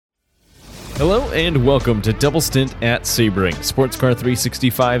Hello and welcome to Double Stint at Sebring, Sportscar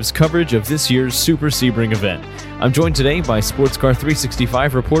 365's coverage of this year's Super Sebring event. I'm joined today by Sportscar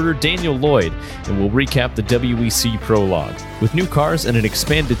 365 reporter Daniel Lloyd, and we'll recap the WEC Prologue. With new cars and an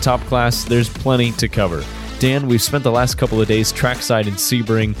expanded top class, there's plenty to cover. Dan, we've spent the last couple of days trackside in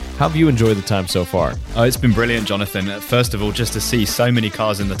Sebring. How have you enjoyed the time so far? Oh, it's been brilliant, Jonathan. First of all, just to see so many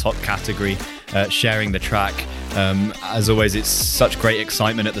cars in the top category sharing the track. As always, it's such great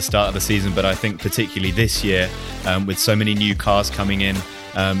excitement at the start of the season, but I think particularly this year, with so many new cars coming in,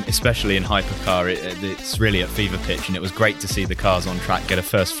 especially in hypercar, it's really at fever pitch, and it was great to see the cars on track get a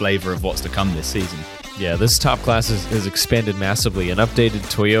first flavour of what's to come this season. Yeah, this top class has expanded massively. An updated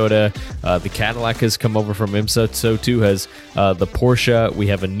Toyota, the Cadillac has come over from IMSA, so too has the Porsche. We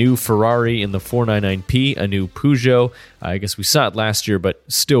have a new Ferrari in the 499P, a new Peugeot. I guess we saw it last year, but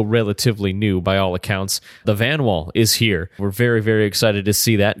still relatively new by all accounts. The Vanwall is here. We're very, very excited to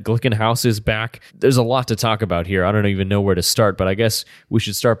see that. Glickenhaus is back. There's a lot to talk about here. I don't even know where to start, but I guess we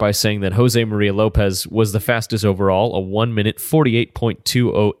should start by saying that Jose Maria Lopez was the fastest overall, a 1 minute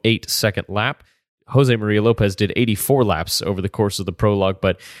 48.208 second lap. Jose Maria Lopez did 84 laps over the course of the prologue,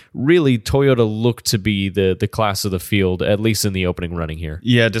 but really Toyota looked to be the class of the field, at least in the opening running here.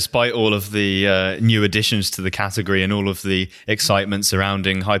 Yeah, despite all of the new additions to the category and all of the excitement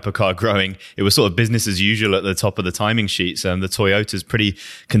surrounding hypercar growing, it was sort of business as usual at the top of the timing sheets. The Toyota's pretty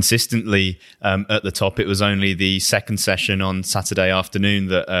consistently at the top. It was only the second session on Saturday afternoon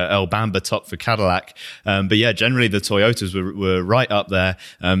that El Bamba topped for Cadillac. But yeah, generally the Toyotas were right up there,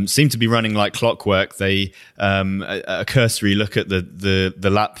 seemed to be running like clockwork. They a cursory look at the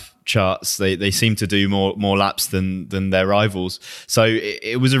lap charts, they seem to do more laps than their rivals. So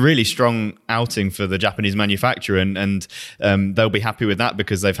it was a really strong outing for the Japanese manufacturer, and they'll be happy with that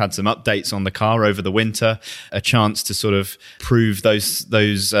because they've had some updates on the car over the winter, a chance to sort of prove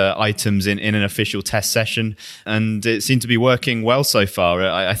those items in an official test session, and it seemed to be working well so far.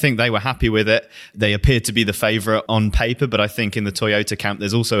 I think they were happy with it. They appeared to be the favourite on paper, but I think in the Toyota camp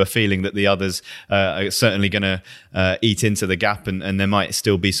there's also a feeling that the others are certainly going to eat into the gap, and there might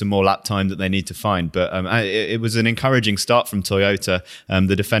still be some more lap time that they need to find. But it was an encouraging start from Toyota,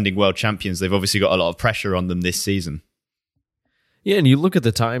 the defending world champions. They've obviously got a lot of pressure on them this season. Yeah, and you look at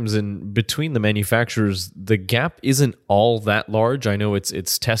the times, and between the manufacturers, the gap isn't all that large. I know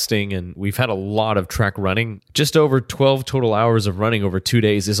it's testing, and we've had a lot of track running. Just over 12 total hours of running over 2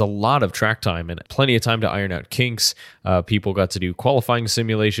 days is a lot of track time, and plenty of time to iron out kinks. People got to do qualifying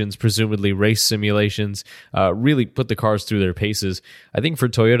simulations, presumably race simulations, really put the cars through their paces. I think for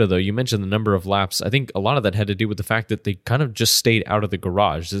Toyota, though, you mentioned the number of laps. I think a lot of that had to do with the fact that they kind of just stayed out of the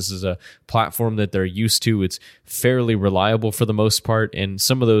garage. This is a platform that they're used to. It's fairly reliable for the most part, and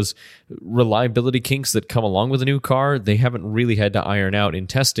some of those reliability kinks that come along with a new car, they haven't really had to iron out in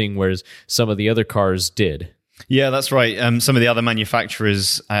testing, whereas some of the other cars did. Yeah, that's right. Some of the other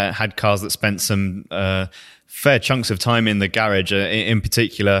manufacturers had cars that spent some fair chunks of time in the garage. In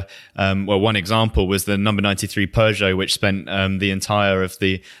particular, one example was the number 93 Peugeot, which spent the entire of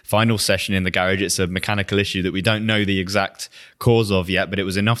the final session in the garage. It's a mechanical issue that we don't know the exact cause of yet, but it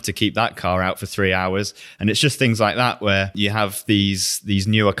was enough to keep that car out for 3 hours. And it's just things like that where you have these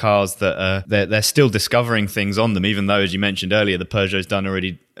newer cars that they're still discovering things on them, even though, as you mentioned earlier, the Peugeot's done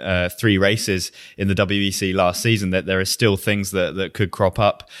already 3 races in the WEC last season, that there are still things that could crop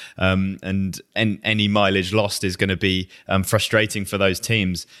up, and any mileage lost is going to be frustrating for those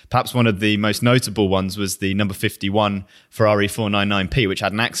teams. Perhaps one of the most notable ones was the number 51 Ferrari 499P, which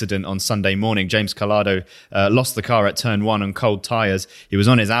had an accident on Sunday morning. James Calado lost the car at turn 1 on cold tyres. He was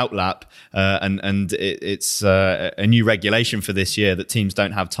on his outlap, and it's a new regulation for this year that teams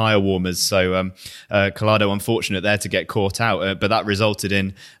don't have tyre warmers. So Calado, unfortunate there to get caught out, but that resulted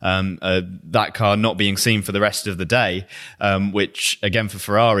in that car not being seen for the rest of the day, which again for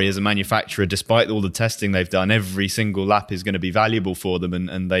Ferrari as a manufacturer, despite all the testing they've done, every single lap is going to be valuable for them,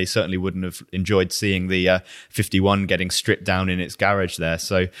 and they certainly wouldn't have enjoyed seeing the 51 getting stripped down in its garage there.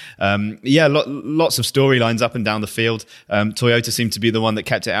 So lots of storylines up and down the field. Toyota seemed to be the one that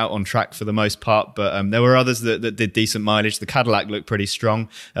kept it out on track for the most part, but there were others that did decent mileage. The Cadillac looked pretty strong.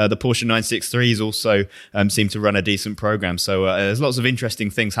 The Porsche 963s also seemed to run a decent program. So there's lots of interesting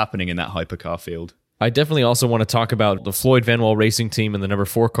things happening in that hypercar field. I definitely also want to talk about the Floyd Vanwall Racing Team and the number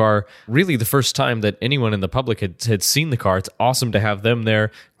 4 car. Really the first time that anyone in the public had seen the car. It's awesome to have them there.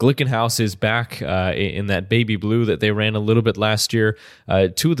 Glickenhaus is back in that baby blue that they ran a little bit last year.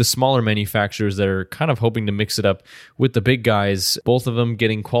 2 of the smaller manufacturers that are kind of hoping to mix it up with the big guys, both of them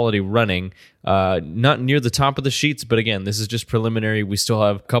getting quality running. Not near the top of the sheets, but again, this is just preliminary. We still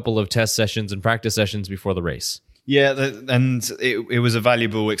have a couple of test sessions and practice sessions before the race. Yeah, and it was a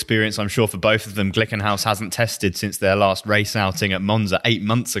valuable experience, I'm sure, for both of them. Glickenhaus hasn't tested since their last race outing at Monza 8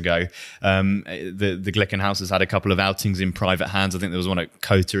 months ago. The Glickenhaus has had a couple of outings in private hands. I think there was one at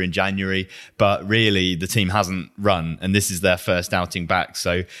Cota in January, but really the team hasn't run, and this is their first outing back.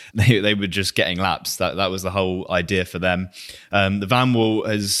 So they were just getting laps. That was the whole idea for them. The Vanwall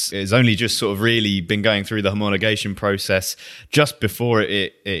has only just sort of really been going through the homologation process just before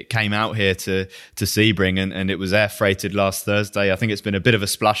it came out here to Sebring, and it was air freighted last Thursday. I think it's been a bit of a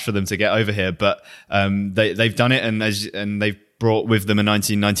splash for them to get over here, but they've done it, and they've brought with them a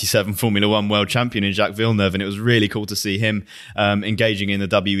 1997 Formula One world champion in Jacques Villeneuve, and it was really cool to see him engaging in the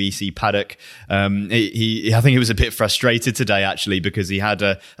WEC paddock. I think he was a bit frustrated today, actually, because he had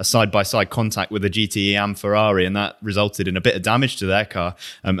a side-by-side contact with a GTE and Ferrari, and that resulted in a bit of damage to their car.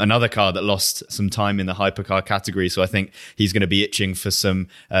 Another car that lost some time in the hypercar category, so I think he's going to be itching for some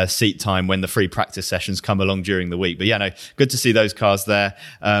seat time when the free practice sessions come along during the week. But yeah, no, good to see those cars there.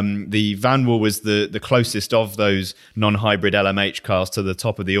 The Vanwall was the closest of those non-hybrid LMH cars to the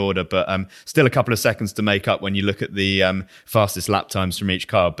top of the order, but still a couple of seconds to make up when you look at the fastest lap times from each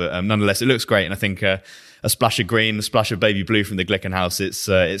car. But nonetheless, it looks great, and I think a splash of green, a splash of baby blue from the Glickenhaus,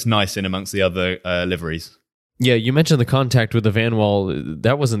 it's nice in amongst the other liveries. Yeah, you mentioned the contact with the Vanwall.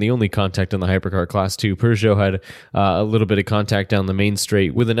 That wasn't the only contact in the hypercar class too. Peugeot had a little bit of contact down the main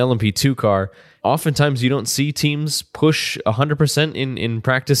straight with an LMP2 car. Oftentimes you don't see teams push 100% in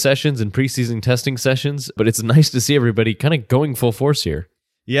practice sessions and preseason testing sessions, but it's nice to see everybody kind of going full force here.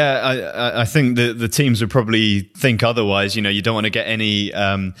 Yeah, I think the teams would probably think otherwise. You know, you don't want to get any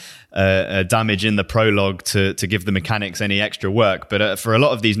damage in the prologue to give the mechanics any extra work. But for a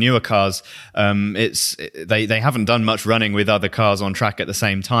lot of these newer cars, they haven't done much running with other cars on track at the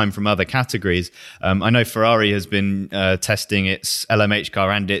same time from other categories. I know Ferrari has been testing its LMH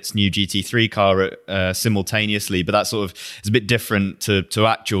car and its new GT3 car simultaneously, but that sort of is a bit different to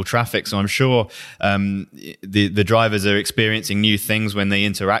actual traffic. So I'm sure the drivers are experiencing new things when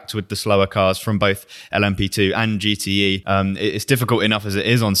they interact with the slower cars from both LMP2 and GTE. It's difficult enough as it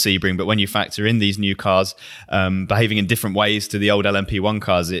is on Sebring, but when you factor in these new cars behaving in different ways to the old LMP1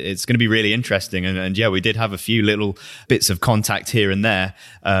 cars, it's going to be really interesting. And yeah, we did have a few little bits of contact here and there.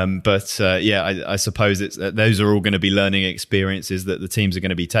 I suppose those are all going to be learning experiences that the teams are going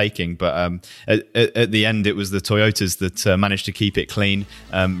to be taking. But at the end, it was the Toyotas that managed to keep it clean.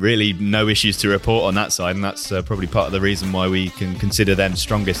 Really no issues to report on that side. And that's probably part of the reason why we can consider them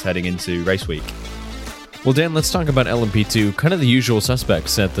strongest heading into race week. Well, Dan, let's talk about LMP2. Kind of the usual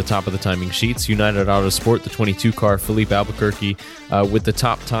suspects at the top of the timing sheets. United Autosport, the 22 car, Philippe Albuquerque, with the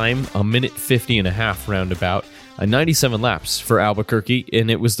top time, 1:50.5 roundabout. 97 laps for Albuquerque, and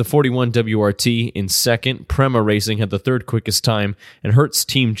it was the 41 WRT in second. Prema Racing had the third quickest time, and Hertz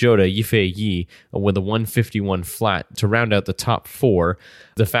Team Jota, Yifei Yi, with a 1:51 flat to round out the top four.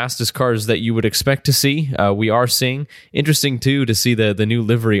 The fastest cars that you would expect to see, we are seeing. Interesting, too, to see the new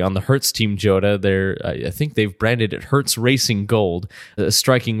livery on the Hertz Team Jota. I think they've branded it Hertz Racing Gold, a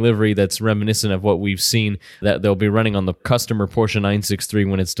striking livery that's reminiscent of what we've seen that they'll be running on the customer Porsche 963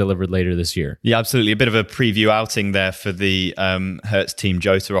 when it's delivered later this year. Yeah, absolutely. A bit of a preview outing there for the Hertz Team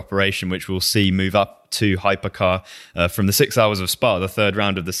Jota operation, which we'll see move up to hypercar from the 6 hours of Spa, the third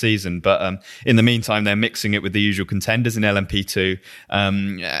round of the season. But in the meantime, they're mixing it with the usual contenders in LMP2.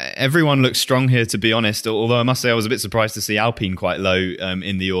 Everyone looks strong here, to be honest, although I must say I was a bit surprised to see Alpine quite low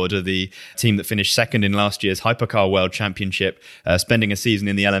in the order. The team that finished second in last year's Hypercar World Championship, spending a season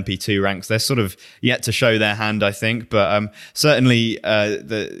in the LMP2 ranks. They're sort of yet to show their hand, I think, but certainly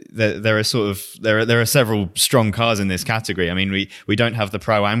there are several strong cars in this category. I mean, we don't have the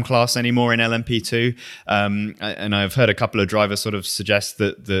Pro-Am class anymore in LMP2. And I've heard a couple of drivers sort of suggest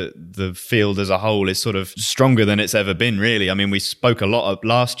that the field as a whole is sort of stronger than it's ever been, really. I mean, we spoke a lot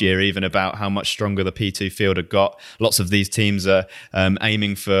last year even about how much stronger the P2 field had got. Lots of these teams are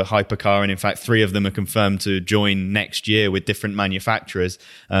aiming for hypercar, and in fact 3 of them are confirmed to join next year with different manufacturers.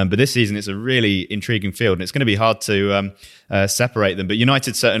 But this season it's a really intriguing field, and it's going to be hard to separate them. But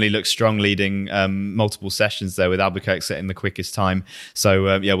United certainly looks strong, leading multiple sessions there, with Albuquerque setting the quickest time.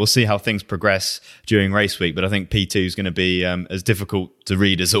 So we'll see how things progress during race week, but I think P2 is going to be as difficult to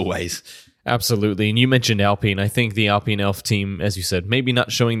read as always. Absolutely. And you mentioned Alpine. I think the Alpine Elf team, as you said, maybe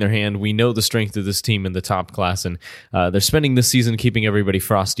not showing their hand. We know the strength of this team in the top class, and they're spending this season keeping everybody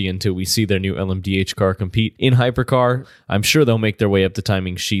frosty until we see their new LMDH car compete in hypercar. I'm sure they'll make their way up the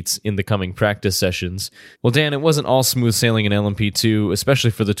timing sheets in the coming practice sessions. Well, Dan, it wasn't all smooth sailing in LMP2,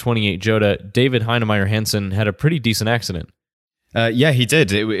 especially for the 28 Jota. David Heinemeier Hansen had a pretty decent accident. Yeah, he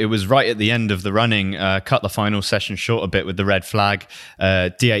did. It was right at the end of the running, cut the final session short a bit with the red flag.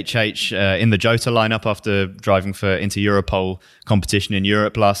 DHH in the Jota lineup after driving for Inter-Europol competition in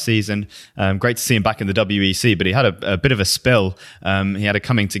Europe last season. Great to see him back in the WEC, but he had a bit of a spill. He had a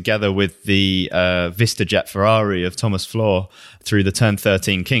coming together with the VistaJet Ferrari of Thomas Floor through the turn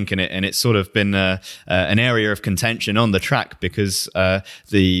 13 kink, and it's sort of been an area of contention on the track because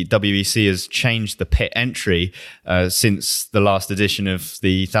the WEC has changed the pit entry since the last edition of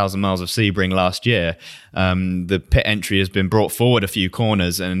the 1,000 Miles of Sebring last year. The pit entry has been brought forward a few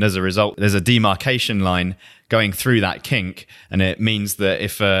corners, and as a result, there's a demarcation line going through that kink, and it means that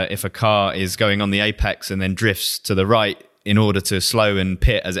if a car is going on the apex and then drifts to the right in order to slow and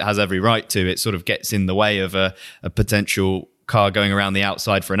pit, as it has every right to, it sort of gets in the way of a potential car going around the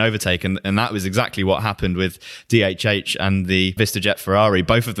outside for an overtake, and that was exactly what happened with DHH and the VistaJet Ferrari.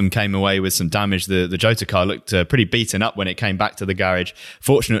 Both of them came away with some damage. The Jota car looked pretty beaten up when it came back to the garage.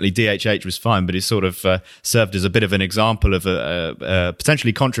 Fortunately, DHH was fine, but it sort of served as a bit of an example of a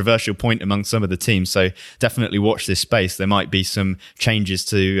potentially controversial point among some of the teams. So definitely watch this space. There might be some changes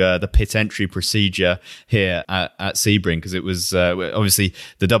to the pit entry procedure here at Sebring, because it was obviously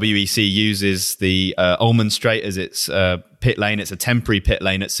the WEC uses the Ullman Straight as its pit lane. It's a temporary pit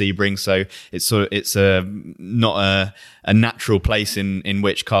lane at Sebring, so it's not a natural place in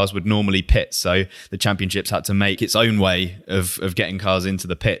which cars would normally pit. So the championships had to make its own way of getting cars into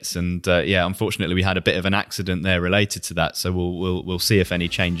the pits, and unfortunately we had a bit of an accident there related to that. So we'll see if any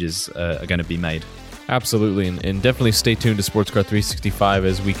changes are going to be made. Absolutely, and definitely stay tuned to Sports Car 365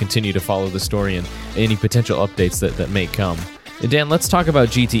 as we continue to follow the story and any potential updates that may come. And Dan, let's talk about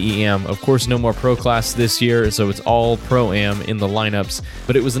GTE-AM. Of course, no more Pro Class this year, so it's all Pro-Am in the lineups.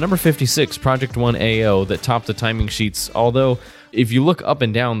 But it was the number 56, Project 1 AO, that topped the timing sheets. Although, if you look up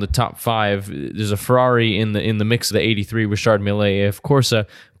and down the top five, there's a Ferrari in the mix of the 83 Richard Mille of Corsa,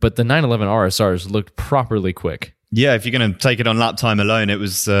 but the 911 RSRs looked properly quick. Yeah, if you're going to take it on lap time alone, it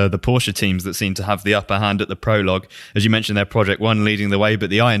was the Porsche teams that seemed to have the upper hand at the prologue. As you mentioned, their Project 1 leading the way, but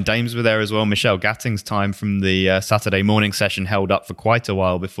the Iron Dames were there as well. Michelle Gatting's time from the Saturday morning session held up for quite a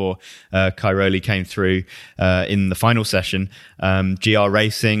while before Cairoli came through in the final session. GR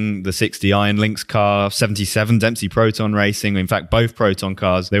Racing, the 60 Iron Lynx car, 77 Dempsey Proton Racing, in fact, both Proton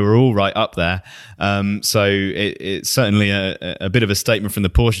cars, they were all right up there. So it's certainly a bit of a statement from the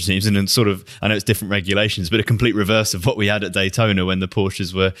Porsche teams, and sort of, I know it's different regulations, but a complete reverse of what we had at Daytona when the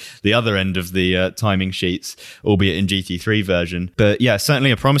Porsches were the other end of the timing sheets, albeit in GT3 version. But yeah,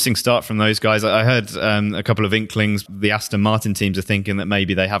 certainly a promising start from those guys. I heard a couple of inklings. The Aston Martin teams are thinking that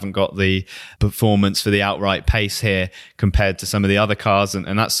maybe they haven't got the performance for the outright pace here compared to some of the other cars, and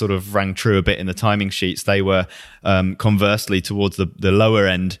that sort of rang true a bit in the timing sheets. They were conversely towards the lower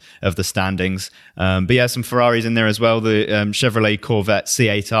end of the standings. But yeah, some Ferraris in there as well. The Chevrolet Corvette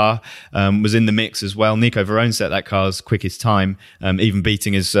C8R was in the mix as well. Nico Verone set that car's quickest time, even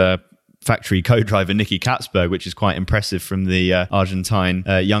beating his factory co-driver Nicky Katzberg, which is quite impressive from the Argentine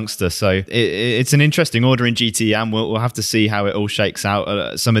youngster. So it's an interesting order in GTE-AM. We'll have to see how it all shakes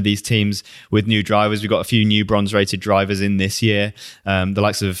out. Some of these teams with new drivers, we've got a few new bronze-rated drivers in this year. The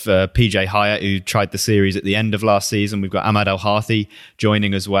likes of PJ Hyatt, who tried the series at the end of last season. We've got Ahmad El-Hathi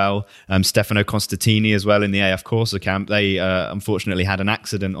joining as well. Stefano Constantini as well in the AF Corsa camp. They unfortunately had an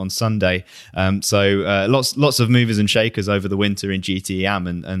accident on Sunday. So lots of movers and shakers over the winter in GTE-AM,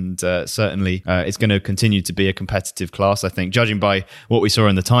 and certainly it's going to continue to be a competitive class, I think. Judging by what we saw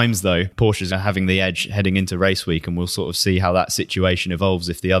in the times, though, Porsches are having the edge heading into race week, and we'll sort of see how that situation evolves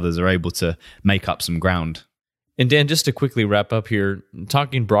if the others are able to make up some ground. And Dan, just to quickly wrap up here,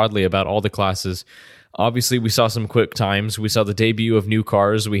 talking broadly about all the classes, obviously we saw some quick times. We saw the debut of new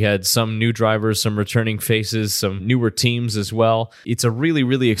cars. We had some new drivers, some returning faces, some newer teams as well. It's a really,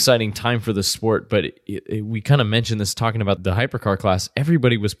 really exciting time for the sport, but we kind of mentioned this talking about the hypercar class.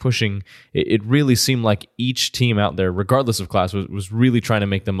 Everybody was pushing. It really seemed like each team out there, regardless of class, was really trying to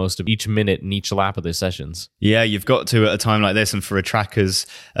make the most of each minute and each lap of the sessions. Yeah, you've got to at a time like this, and for a track as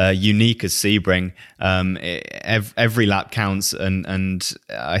unique as Sebring, every lap counts, and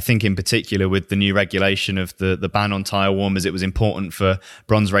I think in particular with the new regulation of the ban on tyre warmers, it was important for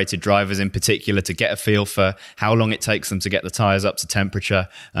bronze-rated drivers in particular to get a feel for how long it takes them to get the tyres up to temperature,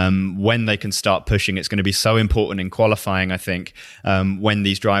 when they can start pushing. It's going to be so important in qualifying, I think, when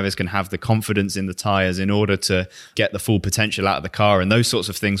these drivers can have the confidence in the tyres in order to get the full potential out of the car, and those sorts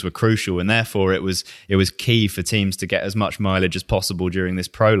of things were crucial, and therefore it was key for teams to get as much mileage as possible during this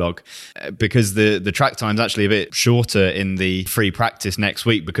prologue, because the track time's actually a bit shorter in the free practice next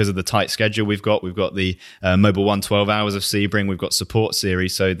week because of the tight schedule we've got got the Mobile 1 12 Hours of Sebring. We've got Support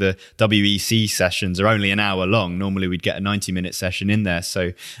Series. So the WEC sessions are only an hour long. Normally we'd get a 90-minute session in there.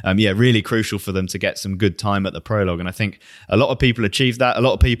 So really crucial for them to get some good time at the prologue. And I think a lot of people achieved that. A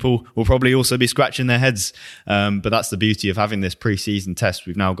lot of people will probably also be scratching their heads. But that's the beauty of having this pre-season test.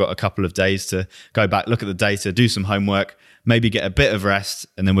 We've now got a couple of days to go back, look at the data, do some homework, maybe get a bit of rest,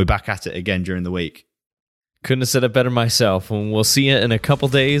 and then we're back at it again during the week. Couldn't have said it better myself. And we'll see you in a couple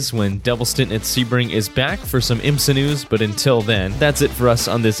days when Double Stint at Sebring is back for some IMSA news. But until then, that's it for us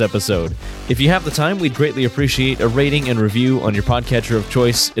on this episode. If you have the time, we'd greatly appreciate a rating and review on your podcatcher of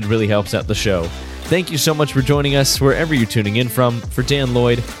choice. It really helps out the show. Thank you so much for joining us wherever you're tuning in from. For Dan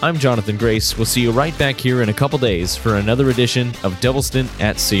Lloyd, I'm Jonathan Grace. We'll see you right back here in a couple days for another edition of Double Stint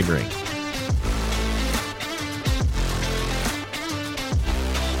at Sebring.